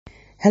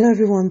Hello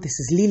everyone, this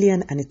is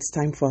Lillian and it's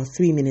time for our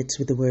 3 minutes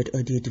with the word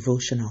audio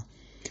devotional.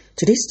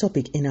 Today's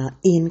topic in our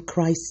In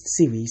Christ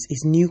series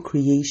is New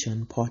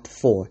Creation Part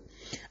 4,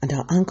 and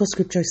our anchor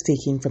scripture is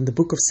taken from the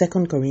book of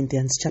 2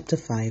 Corinthians chapter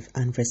 5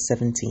 and verse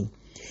 17.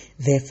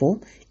 Therefore,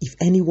 if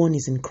anyone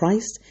is in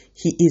Christ,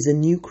 he is a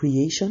new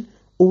creation.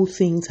 All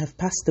things have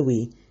passed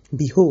away.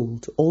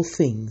 Behold, all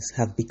things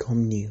have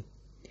become new.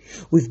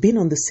 We've been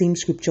on the same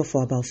scripture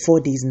for about 4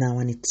 days now,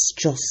 and it's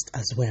just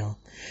as well.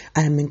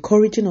 I am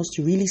encouraging us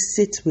to really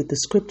sit with the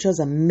scriptures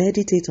and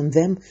meditate on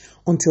them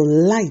until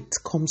light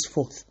comes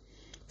forth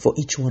for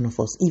each one of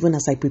us. Even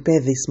as I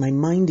prepare this, my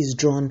mind is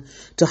drawn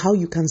to how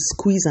you can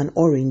squeeze an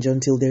orange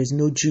until there is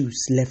no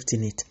juice left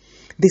in it.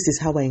 This is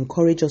how I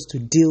encourage us to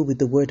deal with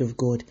the Word of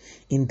God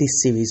in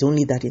this series,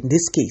 only that in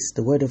this case,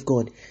 the Word of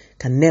God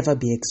can never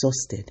be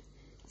exhausted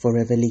for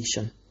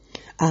revelation.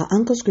 Our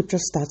anchor scripture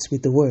starts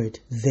with the word,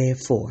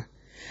 therefore.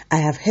 I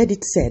have heard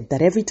it said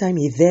that every time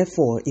a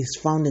therefore is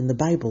found in the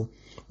Bible,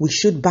 we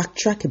should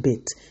backtrack a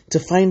bit to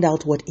find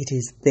out what it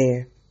is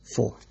there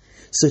for.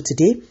 So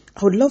today,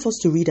 I would love us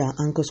to read our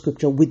anchor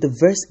scripture with the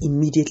verse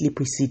immediately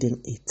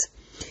preceding it.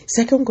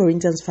 2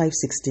 Corinthians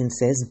 5:16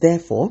 says,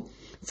 therefore,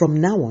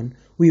 from now on,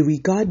 we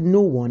regard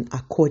no one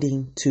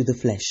according to the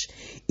flesh.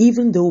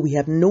 Even though we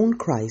have known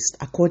Christ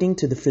according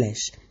to the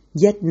flesh,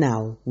 yet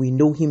now we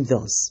know him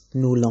thus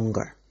no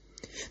longer.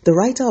 The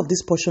writer of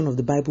this portion of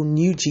the Bible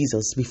knew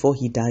Jesus before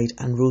he died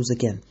and rose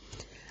again,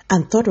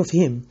 and thought of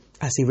him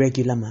as a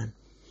regular man.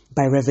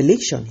 By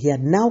revelation, he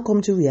had now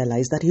come to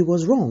realize that he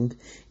was wrong.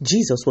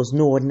 Jesus was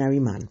no ordinary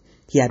man.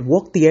 He had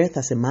walked the earth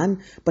as a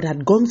man, but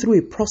had gone through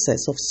a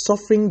process of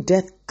suffering,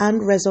 death,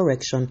 and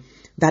resurrection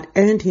that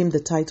earned him the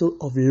title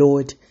of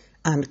Lord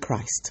and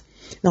Christ.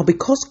 Now,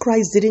 because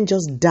Christ didn't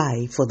just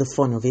die for the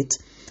fun of it,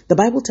 the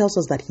Bible tells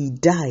us that he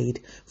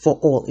died for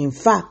all. In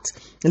fact,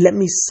 let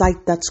me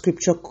cite that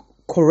scripture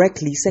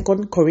correctly.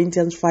 2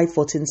 Corinthians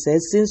 5:14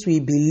 says, since we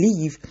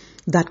believe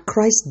that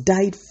Christ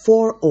died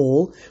for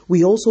all,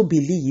 we also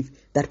believe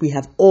that we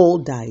have all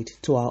died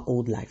to our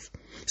old life.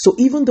 So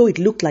even though it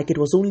looked like it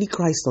was only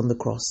Christ on the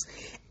cross,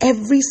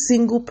 every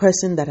single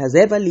person that has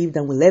ever lived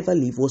and will ever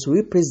live was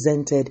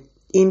represented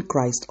in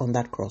Christ on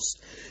that cross.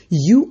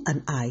 You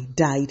and I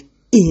died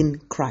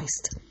in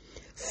Christ.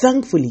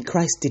 Thankfully,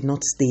 Christ did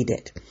not stay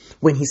dead.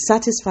 When he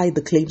satisfied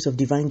the claims of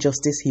divine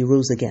justice, he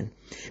rose again.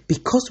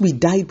 Because we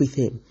died with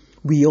him,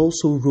 we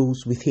also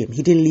rose with him.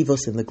 He didn't leave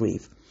us in the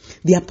grave.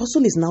 The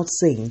apostle is now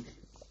saying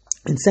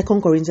in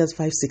 2 Corinthians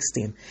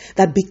 5:16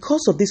 that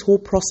because of this whole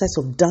process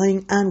of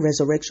dying and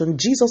resurrection,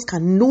 Jesus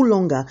can no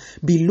longer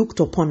be looked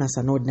upon as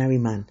an ordinary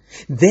man.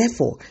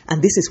 Therefore,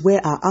 and this is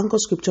where our anchor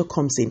scripture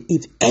comes in,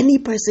 if any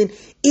person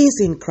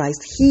is in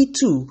Christ, he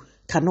too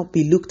cannot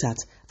be looked at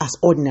as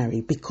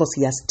ordinary because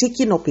he has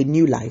taken up a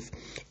new life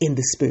in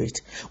the spirit.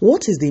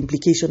 What is the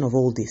implication of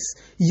all this?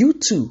 You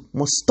too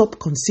must stop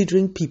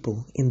considering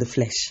people in the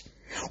flesh.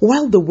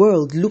 While the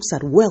world looks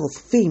at wealth,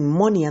 fame,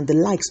 money, and the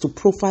likes to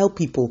profile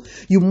people,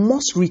 you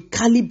must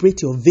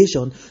recalibrate your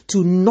vision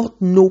to not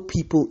know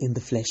people in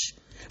the flesh.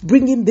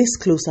 Bringing this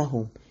closer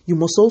home, you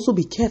must also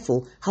be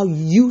careful how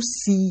you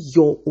see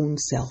your own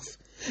self.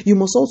 You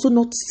must also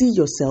not see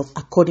yourself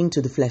according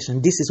to the flesh,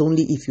 and this is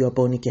only if you are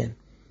born again.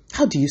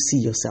 How do you see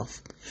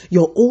yourself?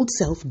 Your old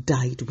self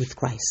died with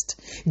Christ.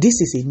 This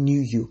is a new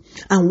you.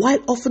 And while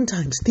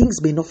oftentimes things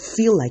may not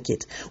feel like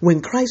it, when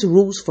Christ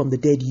rose from the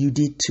dead, you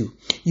did too.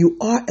 You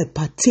are a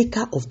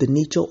partaker of the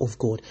nature of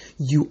God.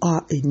 You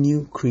are a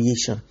new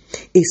creation.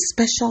 A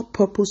special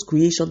purpose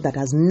creation that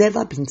has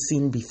never been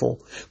seen before.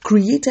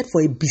 Created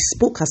for a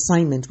bespoke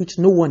assignment which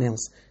no one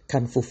else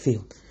can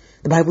fulfill.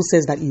 The Bible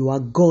says that you are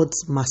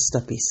God's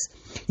masterpiece.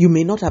 You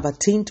may not have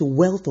attained to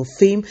wealth or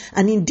fame,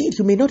 and indeed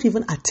you may not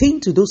even attain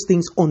to those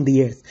things on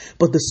the earth.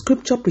 But the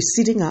scripture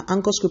preceding our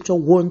anchor scripture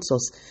warns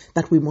us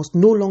that we must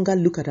no longer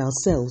look at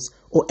ourselves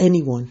or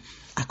anyone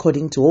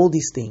according to all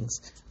these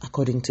things,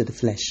 according to the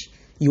flesh.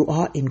 You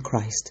are in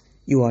Christ.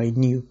 You are a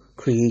new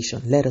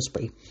creation. Let us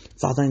pray.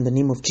 Father, in the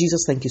name of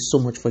Jesus, thank you so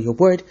much for your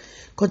word.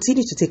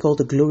 Continue to take all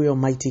the glory,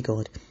 Almighty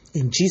God.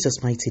 In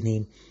Jesus' mighty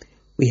name,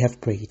 we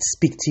have prayed.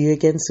 Speak to you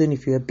again soon.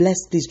 If you are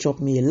blessed, please drop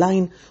me a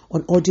line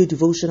on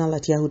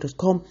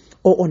audiodevotional@yahoo.com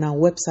or on our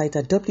website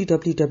at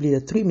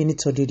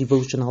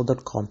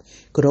www.3minutesaudiodevotional.com.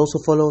 You could also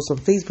follow us on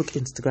Facebook,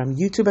 Instagram,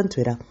 YouTube, and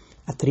Twitter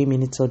at 3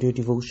 Minutes Audio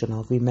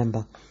Devotional.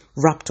 Remember,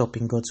 wrapped up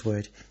in God's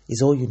word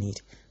is all you need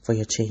for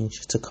your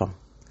change to come.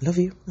 Love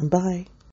you and bye.